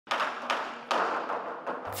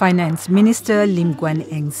Finance Minister Lim Guan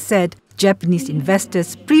Eng said Japanese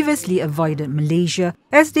investors previously avoided Malaysia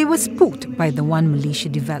as they were spooked by the One Malaysia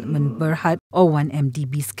Development Berhad or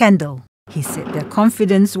 1MDB scandal. He said their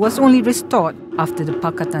confidence was only restored after the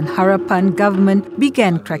Pakatan Harapan government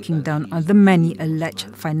began cracking down on the many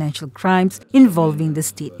alleged financial crimes involving the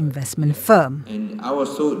state investment firm. And I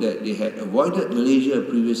was told that they had avoided Malaysia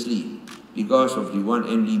previously because of the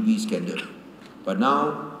 1MDB scandal. But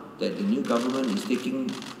now that the new government is taking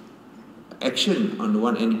action on the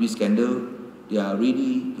 1MDB scandal, they are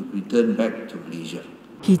ready to return back to Malaysia.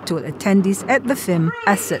 He told attendees at the Pheim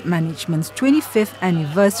Asset Management's 25th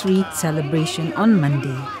anniversary celebration on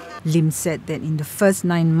Monday. Lim said that in the first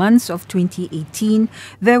 9 months of 2018,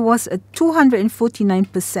 there was a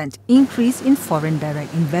 249% increase in foreign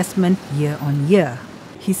direct investment year on year.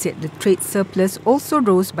 He said the trade surplus also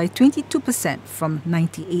rose by 22% from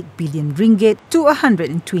 98 billion ringgit to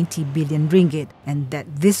 120 billion ringgit, and that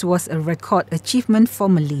this was a record achievement for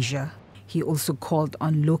Malaysia. He also called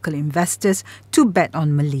on local investors to bet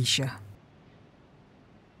on Malaysia.